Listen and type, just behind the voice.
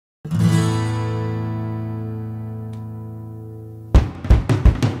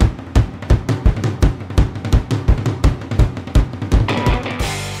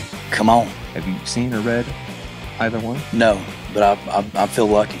Come on. Have you seen or read either one? No, but I feel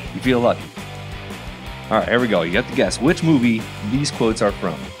lucky. You feel lucky. All right, here we go. You have to guess which movie these quotes are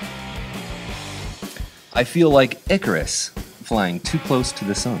from. I feel like Icarus flying too close to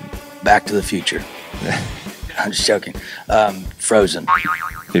the sun. Back to the Future. I'm just joking. Frozen.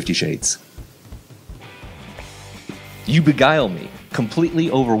 50 Shades. You beguile me,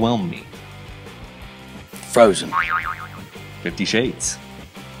 completely overwhelm me. Frozen. 50 Shades.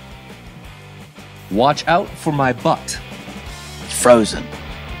 Watch out for my butt. Frozen.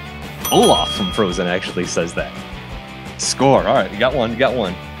 Olaf from Frozen actually says that. Score. All right, you got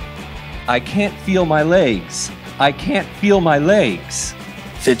one. I can't feel my legs. I can't feel my legs.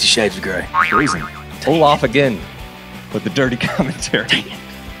 50 Shades of Grey. Frozen. Olaf again with the dirty commentary. Dang it.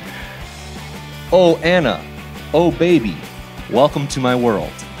 Oh, Anna. Oh, baby. Welcome to my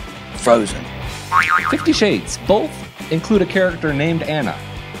world. Frozen. 50 Shades. Both include a character named Anna.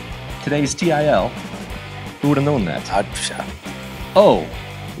 Today's TIL. Who would have known that? Oh,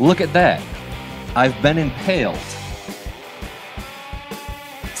 look at that. I've been impaled.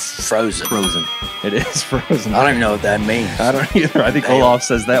 Frozen. Frozen. It is Frozen. I don't even know what that means. I don't either. I think Damn. Olaf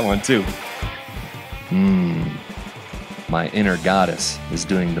says that one too. My inner goddess is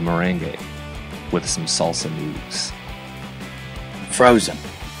doing the merengue with some salsa moves. Frozen.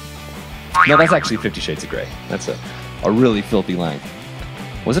 No, that's actually 50 Shades of Grey. That's a really filthy line.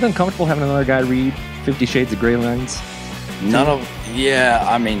 Was it uncomfortable having another guy read 50 Shades of Grey lines? Yeah,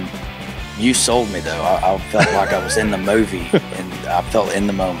 I mean, you sold me though. I felt like I was in the movie and I felt in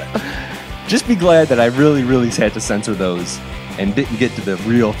the moment. Just be glad that I really, really had to censor those and didn't get to the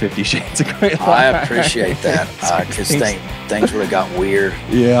real 50 Shades of Grey line. I appreciate that because things would have got weird.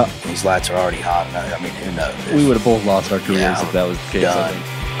 Yeah. These lights are already hot. I mean, who knows? We would have both lost our careers if that was the case, I think.